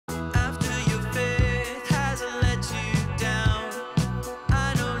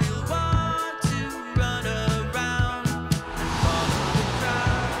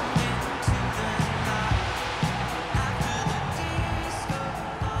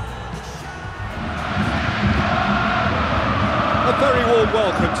very warm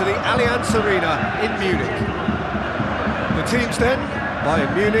welcome to the Allianz Arena in Munich. The teams then,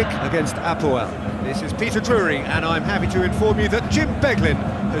 Bayern Munich against Apoel. This is Peter Drury, and I'm happy to inform you that Jim Beglin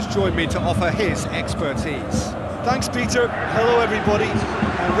has joined me to offer his expertise. Thanks, Peter. Hello, everybody.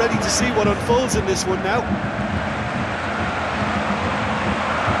 I'm ready to see what unfolds in this one now.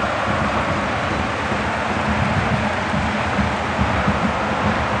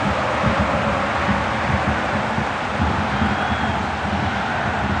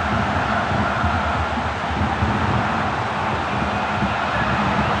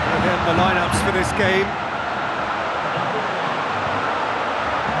 The lineups for this game.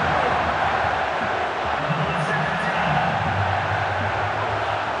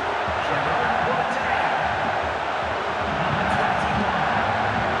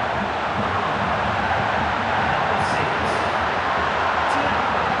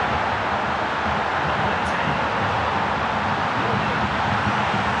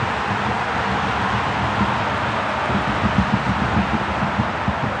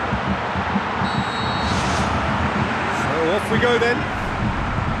 Off we go then.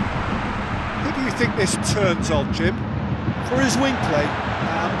 Who do you think this turns on, Jim? For his wing play,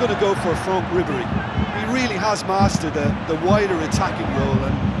 I'm going to go for Franck Ribéry. He really has mastered the wider attacking role,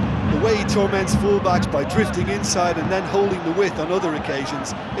 and the way he torments fullbacks by drifting inside and then holding the width on other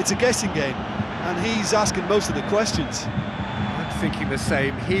occasions. It's a guessing game, and he's asking most of the questions. I'm thinking the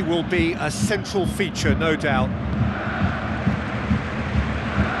same. He will be a central feature, no doubt.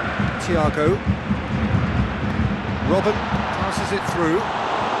 Thiago. Robin passes it through.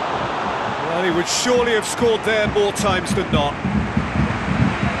 Well, he would surely have scored there more times than not.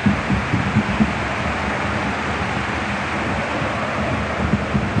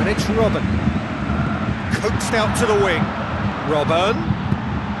 And it's Robin. Coaxed out to the wing. Robin.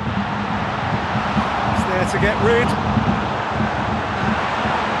 He's there to get rid.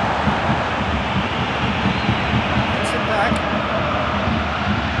 Gets it back.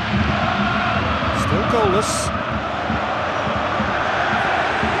 Still goalless.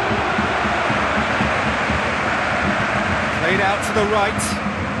 Played out to the right.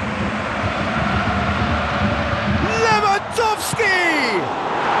 Lewandowski!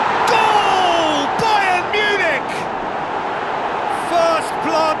 Goal! Bayern Munich! First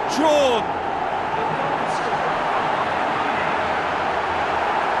blood drawn.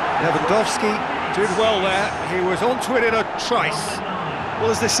 Lewandowski did well there. He was onto it in a trice. Well,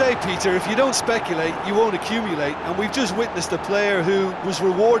 as they say, Peter, if you don't speculate, you won't accumulate. And we've just witnessed a player who was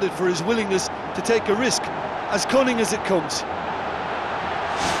rewarded for his willingness to take a risk, as cunning as it comes.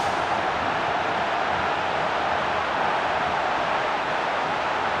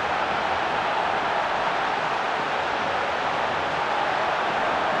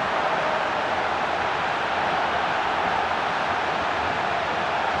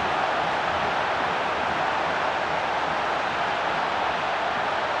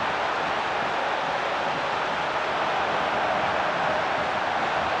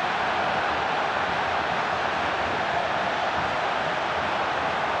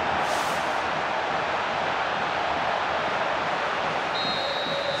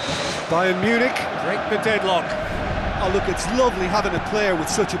 Bayern Munich break the deadlock. Oh, look, it's lovely having a player with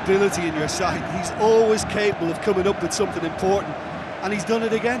such ability in your side. He's always capable of coming up with something important, and he's done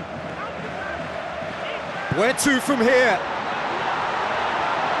it again. Where to from here?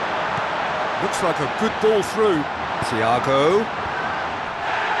 Looks like a good ball through. Thiago.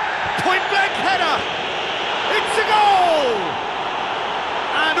 Point-blank header! It's a goal!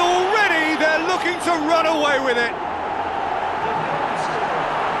 And already they're looking to run away with it.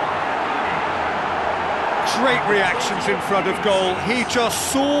 Great reactions in front of goal. He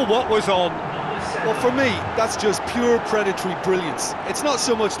just saw what was on. Well, for me, that's just pure predatory brilliance. It's not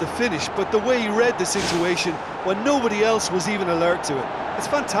so much the finish, but the way he read the situation when nobody else was even alert to it. It's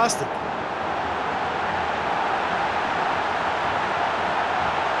fantastic.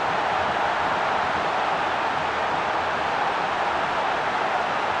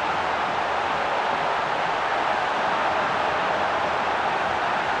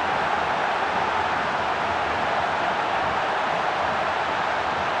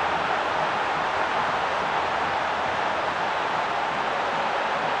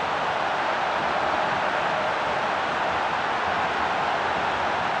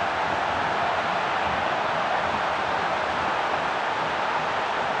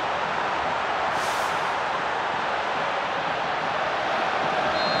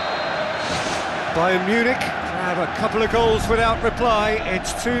 Bayern Munich have a couple of goals without reply.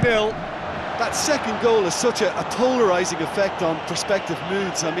 It's 2-0. That second goal has such a polarising effect on prospective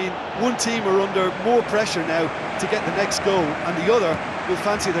moods. I mean, one team are under more pressure now to get the next goal, and the other will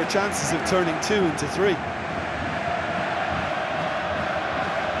fancy their chances of turning 2 into 3.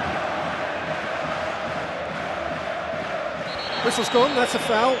 Whistle's gone, that's a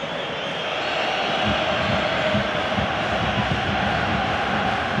foul.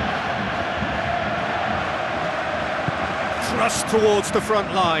 Thrust towards the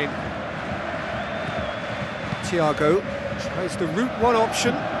front line. Thiago tries the route one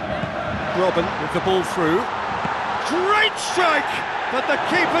option. Robin with the ball through. Great strike, but the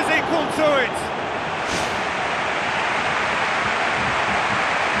keeper's equal to it.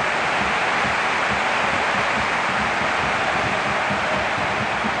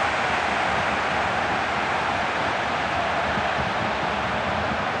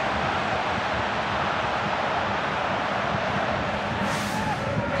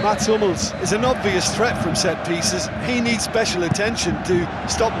 Mats Hummels is an obvious threat from set pieces. He needs special attention to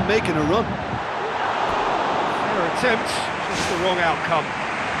stop him making a run. Fair attempt, just the wrong outcome.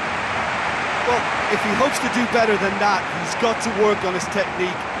 Well, if he hopes to do better than that, he's got to work on his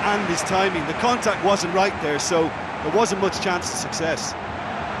technique and his timing. The contact wasn't right there, so there wasn't much chance of success.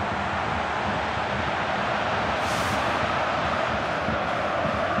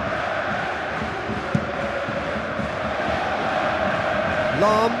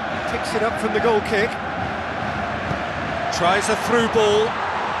 Lahm picks it up from the goal kick. Tries a through ball.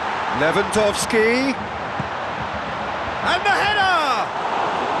 Lewandowski. And the header!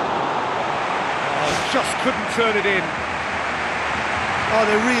 Oh, just couldn't turn it in. Oh,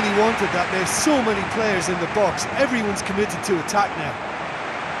 they really wanted that. There's so many players in the box. Everyone's committed to attack now.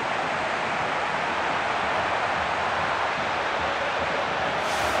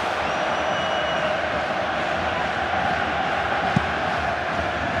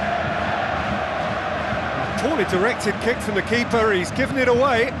 Poorly directed kick from the keeper, he's given it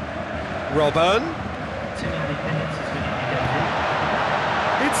away. Robin.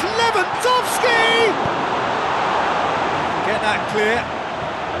 It's Lewandowski! Get that clear.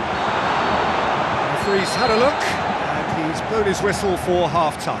 The referee's had a look, and he's blown his whistle for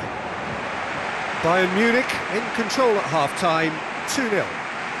half-time. Bayern Munich in control at half-time, 2-0.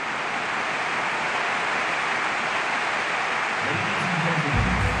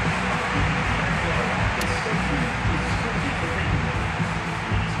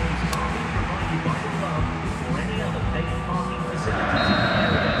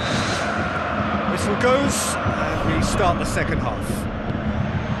 Goes, and we start the second half.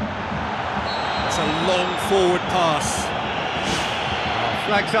 It's a long forward pass.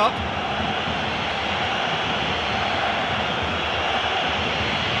 Flags up.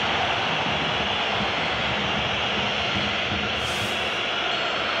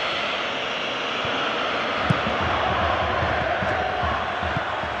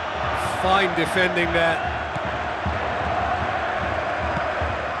 Fine defending there.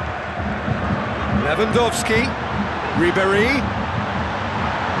 Lewandowski, Ribéry.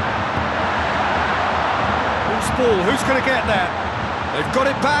 Who's ball? Who's going to get there? They've got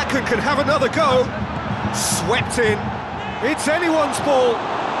it back and can have another go. Swept in. It's anyone's ball.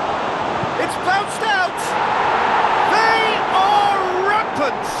 It's bounced out. They are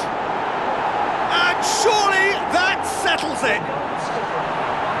rampant. And surely that settles it.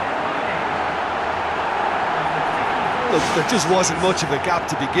 Look, there just wasn't much of a gap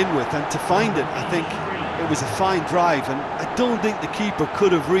to begin with, and to find it, I think it was a fine drive, and I don't think the keeper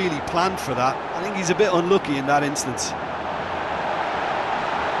could have really planned for that. I think he's a bit unlucky in that instance.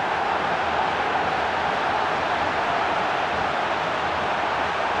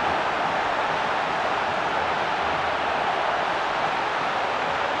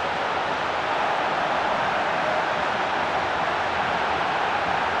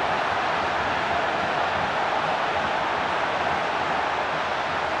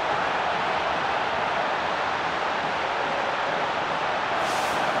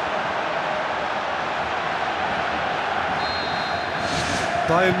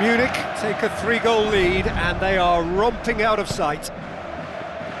 Bayern Munich take a 3-goal lead and they are romping out of sight.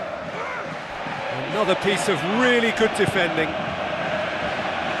 Another piece of really good defending.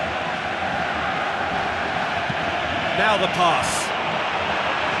 Now the pass.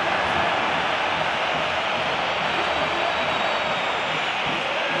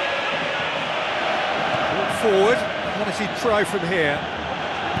 Forward, what does he try from here?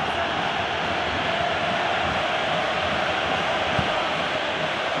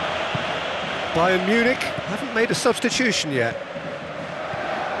 Bayern Munich haven't made a substitution yet.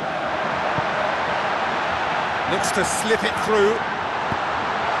 Looks to slip it through.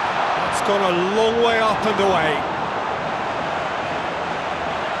 That's It's gone a long way up and away.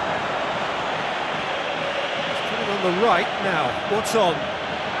 He's put it on the right now. What's on?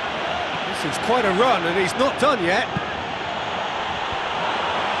 This is quite a run, and he's not done yet.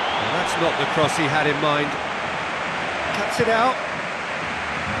 Well, that's not the cross he had in mind. Cuts it out.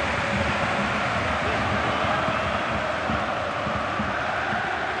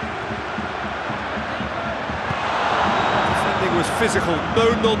 Defending was physical,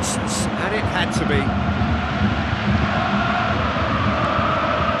 no nonsense, and it had to be.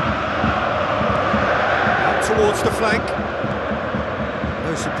 Out towards the flank.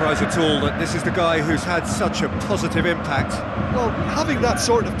 No surprise at all that this is the guy who's had such a positive impact. Well, having that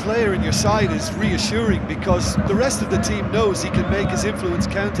sort of player in your side is reassuring because the rest of the team knows he can make his influence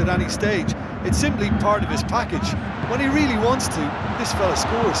count at any stage. It's simply part of his package. When he really wants to, this fella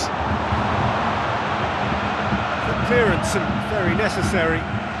scores. Good clearance and very necessary.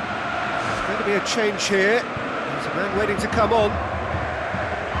 There's going to be a change here. There's a man waiting to come on.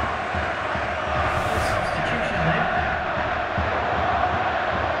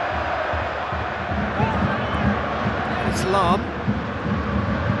 Lam.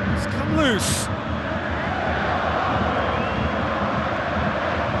 He's come loose.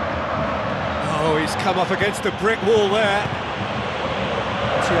 Oh, he's come up against a brick wall there.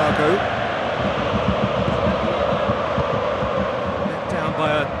 Thiago. Let down by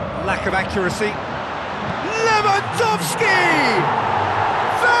a lack of accuracy. Lewandowski!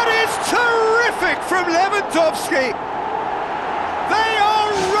 That is terrific from Lewandowski! They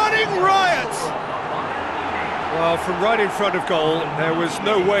are running riot! Well, from right in front of goal, there was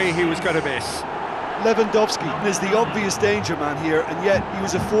no way he was going to miss. Lewandowski is the obvious danger man here, and yet he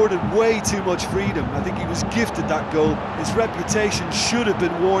was afforded way too much freedom. I think he was gifted that goal. His reputation should have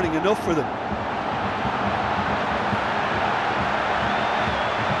been warning enough for them.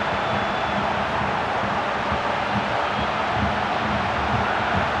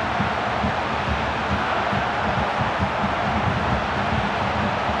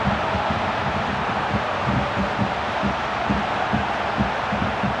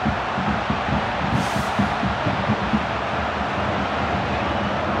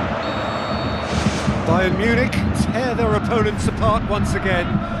 Bayern Munich tear their opponents apart once again.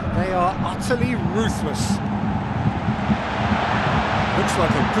 They are utterly ruthless. Looks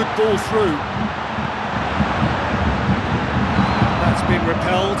like a good ball through. That's been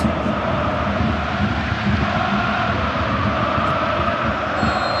repelled.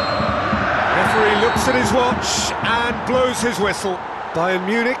 Referee looks at his watch and blows his whistle. Bayern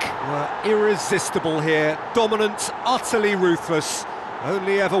Munich were irresistible here. Dominant, utterly ruthless.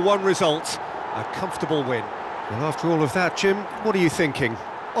 Only ever one result. A comfortable win. Well, after all of that, Jim, what are you thinking?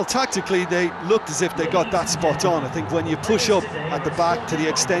 Well, tactically, they looked as if they got that spot on. I think when you push up at the back to the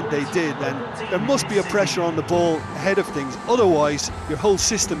extent they did, then there must be a pressure on the ball ahead of things. Otherwise, your whole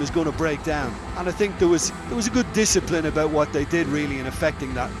system is going to break down. And I think there was a good discipline about what they did, really, in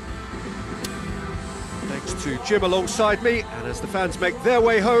affecting that. Thanks to Jim alongside me, and as the fans make their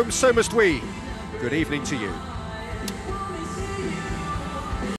way home, so must we. Good evening to you.